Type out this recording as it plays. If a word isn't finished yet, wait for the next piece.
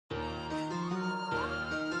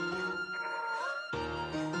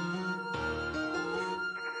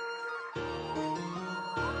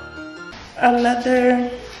Another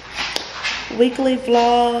weekly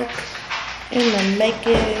vlog in the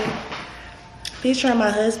making. Featuring my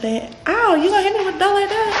husband. Oh, you gonna hit me with a door like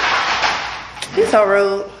that? He's so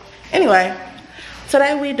rude. Anyway,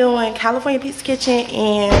 today we doing California Pizza Kitchen,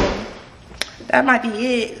 and that might be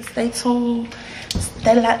it. Stay tuned.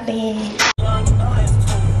 Stay locked in.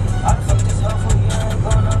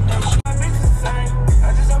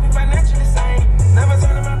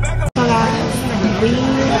 We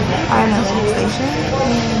are in a school station,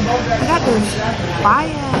 and I got this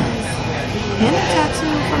fire henna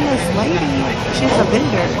tattoo from this lady. She's a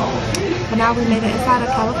vendor, but now we made it inside a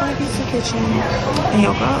California Pizza Kitchen, and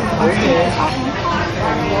your girl is about to be talking.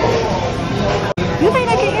 You think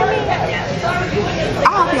they can hear me?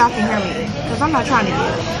 I hope y'all can hear me, because I'm not trying to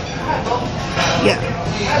get. Yeah.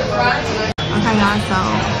 Okay, y'all, so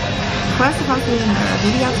Quest supposed to be in the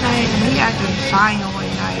video today, and he acting shy on one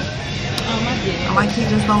night. Like he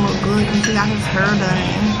just don't look good because he got his hair done.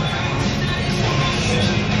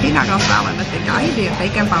 He not gonna smile at nothing, y'all. He being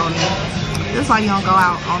fake and phony. This is why you don't go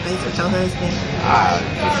out on dates with your husband.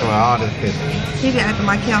 Just showing all this pictures. He be acting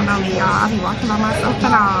like he don't know me, y'all. I be walking by myself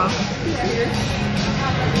and all.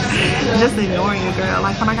 Just ignoring you, girl.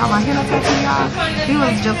 Like when I got my henna tattoo, y'all, he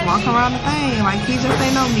was just walking around the thing. Like he just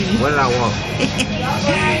ain't know me. What did I want?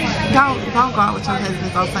 Don't go out with your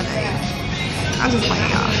husband on Sundays. I'm just playing,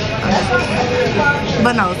 y'all. I'm just kidding.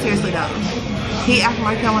 But no, seriously though. He acting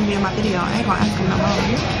like he don't want to be in my video. I ain't gonna ask him no more.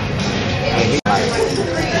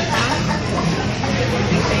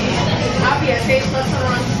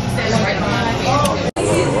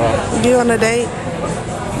 You on a date?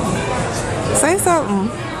 Say something.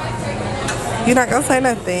 You not gonna say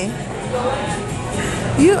nothing.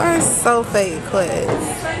 You are so fake,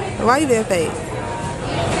 Quez. Why you being fake?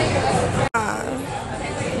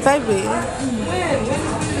 Baby.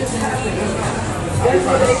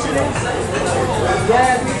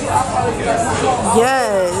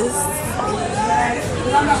 Yes.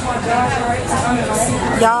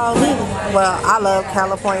 Y'all, well, I love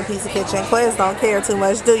California Pizza Kitchen. Quez don't care too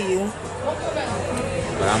much, do you?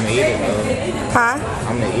 But I'm gonna eat it though. Huh?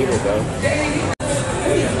 I'm gonna eat it though.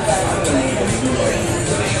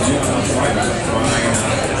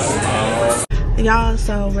 Y'all,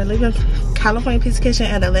 so we're leaving California Pizza Kitchen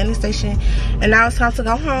at the landing station, and now it's time to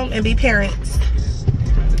go home and be parents.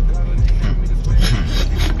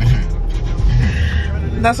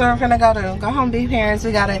 That's what we're gonna go do. Go home, be parents.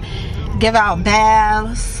 We gotta give out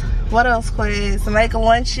baths. What else, Quiz? Make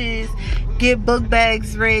lunches, get book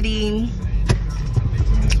bags ready.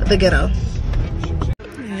 The ghetto.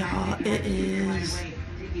 Y'all, it is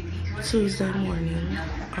Tuesday morning,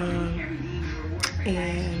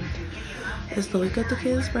 and it's the week of the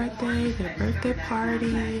kids' birthday, their birthday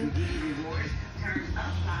party.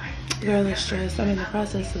 Girl is stressed. I'm in the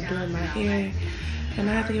process of doing my hair, and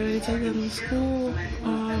I have to get ready to take them to school.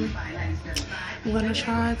 I'm gonna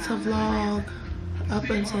try to vlog up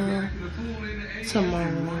until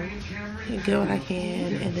tomorrow and get what I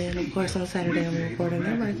can, and then of course on Saturday I'm recording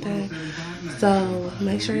their birthday. So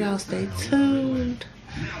make sure y'all stay tuned.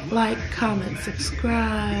 Like, comment,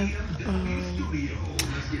 subscribe.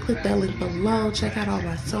 Click that link below. Check out all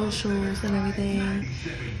my socials and everything.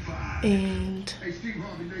 And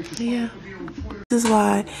yeah, this is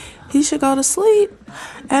why he should go to sleep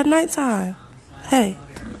at nighttime. Hey,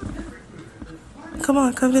 come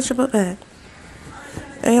on, come get your book bag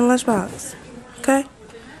and your lunchbox. Okay?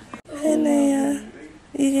 Hey, Naya,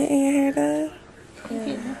 you getting your hair done?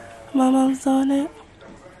 Yeah. My mom's doing it.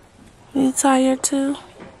 You tired too?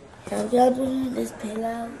 Have y'all doing this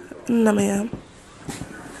pillow? No, ma'am.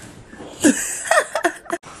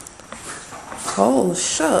 Oh,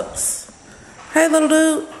 shucks. Hey, little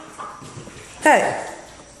dude. Hey.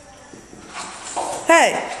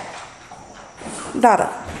 Hey. Dada.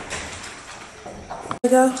 There you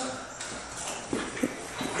go.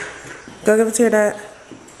 Go give it to your dad.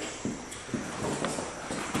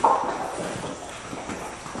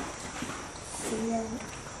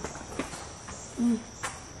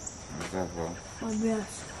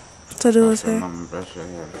 To do his hair.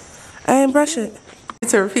 I ain't brush it.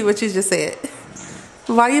 To repeat what you just said.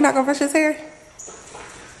 Why you not gonna brush his hair?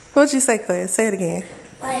 What'd you say, Claire? Say it again.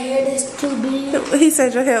 My hair is too big. He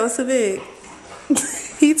said your hair was too big.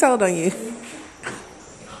 He told on you.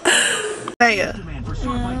 Naya,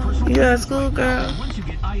 you at school, girl?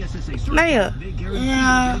 Naya.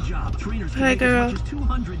 Yeah. Hey, girl.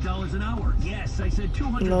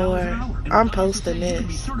 Lord, I'm posting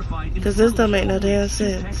this because this don't make no damn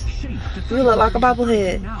sense. You look like a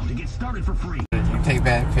bobblehead. You take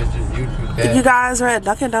bad pictures. You do that. You guys are at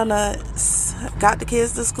Dunkin' Donuts. Got the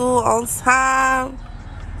kids to school on time.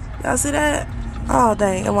 Y'all see that? Oh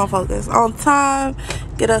dang, it won't focus. On time,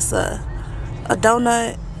 get us a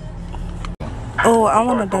donut. Oh, I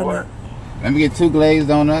want a donut. Let me get 2 glazed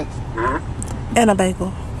donuts. And a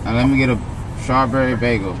bagel. And let me get a strawberry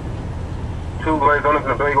bagel. 2 glazed donuts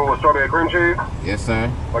and a bagel with strawberry cream cheese? Yes,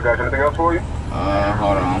 sir. I got you. Anything else for you?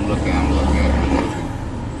 Hold on. I'm looking.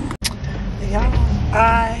 Y'all,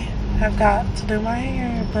 I have got to do my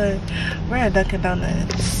hair, but we're at Dunkin'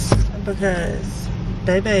 Donuts because,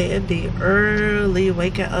 baby, it be early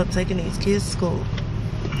waking up, taking these kids to school.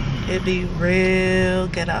 It be real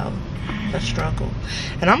ghetto, a struggle.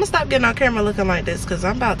 And I'm gonna stop getting on camera looking like this because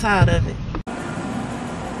I'm about tired of it.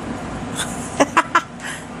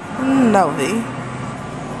 Novi.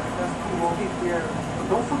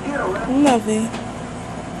 Novi.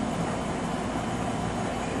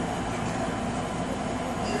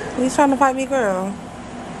 He's trying to fight me, girl.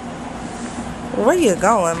 Where you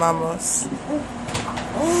going, mamas?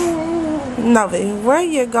 Novi, where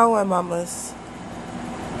you going, mamas?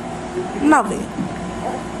 Novi.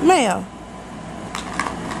 Ma'am.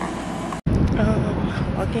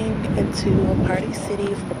 Walking into a party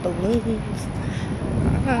city for balloons.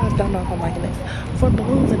 I don't know if I'm liking this. For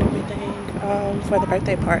balloons and everything. For the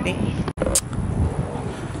birthday party.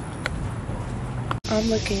 I'm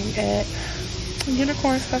looking at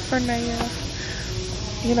unicorn stuff for Naya.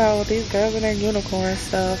 You know, these girls in their unicorn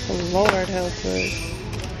stuff. Lord help us.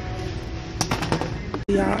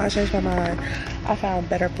 Y'all, I changed my mind. I found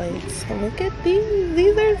better plates. Look at these.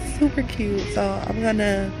 These are super cute. So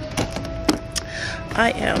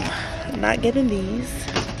I am not getting these.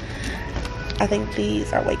 I think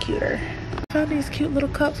these are way cuter. I found these cute little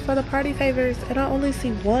cups for the party favors and I only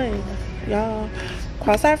see one. Y'all,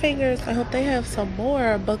 cross our fingers. I hope they have some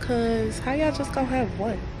more because how y'all just gonna have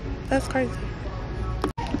one? That's crazy.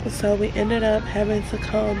 So we ended up having to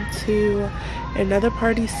come to another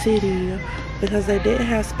party city because they didn't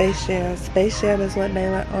have Space Jam. Space Jam is what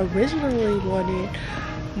Nayla originally wanted,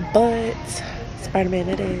 but Spider-Man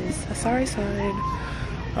it is. Sorry, sign.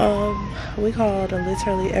 We called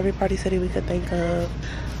literally every party city we could think of.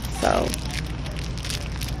 So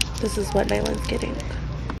this is what Naylan's getting.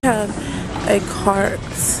 We have a cart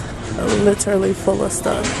literally full of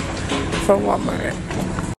stuff from Walmart.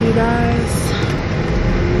 You guys,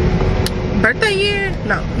 birthday year?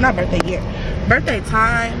 No, not birthday year. Birthday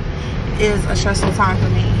time is a stressful time for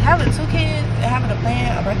me. Having 2 kids and having to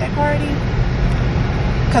plan a birthday party,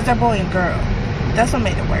 because they're boy and girl, that's what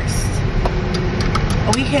made it worse.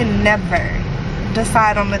 We can never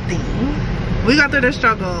decide on the theme. We go through the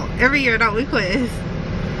struggle every year, don't we, Quiz?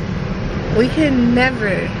 We can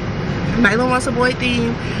never. Nyla wants a boy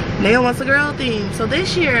theme, Naya wants a girl theme. So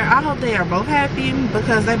this year, I hope they are both happy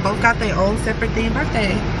because they both got their own separate themed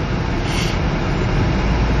birthday.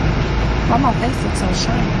 Why my face looks so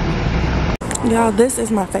shiny? Y'all, this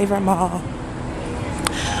is my favorite mall.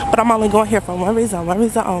 But I'm only going here for one reason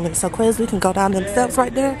only. So Quiz, we can go down them steps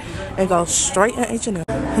right there and go straight in H&M.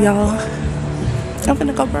 Y'all, I'm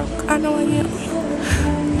finna go broke. I know I am.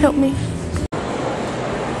 Help me.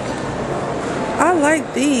 I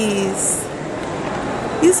like these.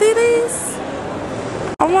 You see these?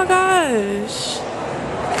 Oh my gosh.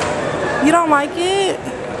 You don't like it?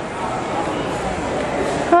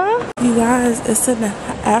 Huh? You guys, it's an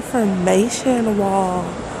affirmation wall.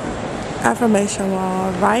 Affirmation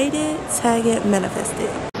wall. Write it, tag it, manifest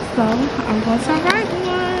it. So I'm going to write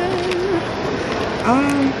one.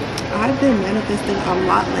 I've been manifesting a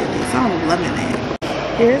lot lately, so I'm loving it.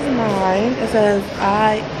 Here's mine. It says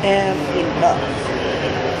I am enough.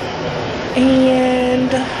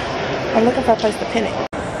 And I'm looking for a place to pin it.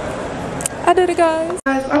 I did it, guys.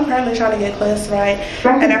 I'm currently trying to get Quest right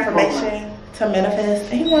an affirmation to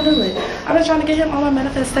manifest, and he won't do it. I've been trying to get him on my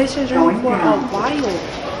manifestation journey for a while.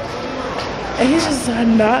 And he's just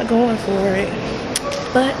not going for it.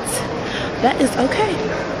 But that is okay.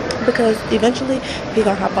 Because eventually he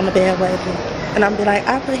gonna hop on the bandwagon. And I'm be like,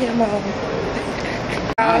 I put him on.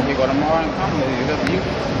 You go tomorrow and come with you.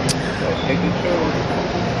 Take your shoes.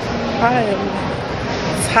 I am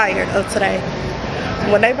tired of today.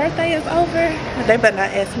 When their birthday is over, they better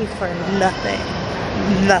not ask me for nothing.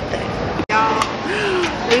 Nothing. Y'all,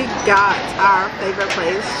 we got our favorite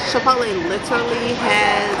place. Chipotle literally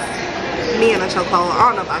has me in a chokehold.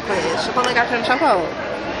 I don't know about Quiz. Chipotle got you in a chokehold.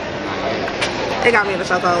 It got me in a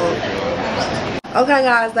chokehold. Okay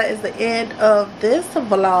guys, that is the end of this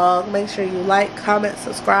vlog. Make sure you like, comment,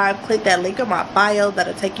 subscribe, click that link in my bio.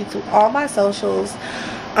 That'll take you to all my socials.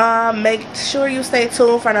 Make sure you stay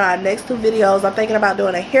tuned for our next 2 videos. I'm thinking about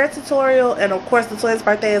doing a hair tutorial, and of course the twins'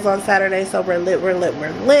 birthday is on Saturday, so we're lit.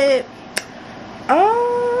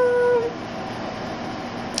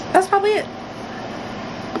 That's that's probably it.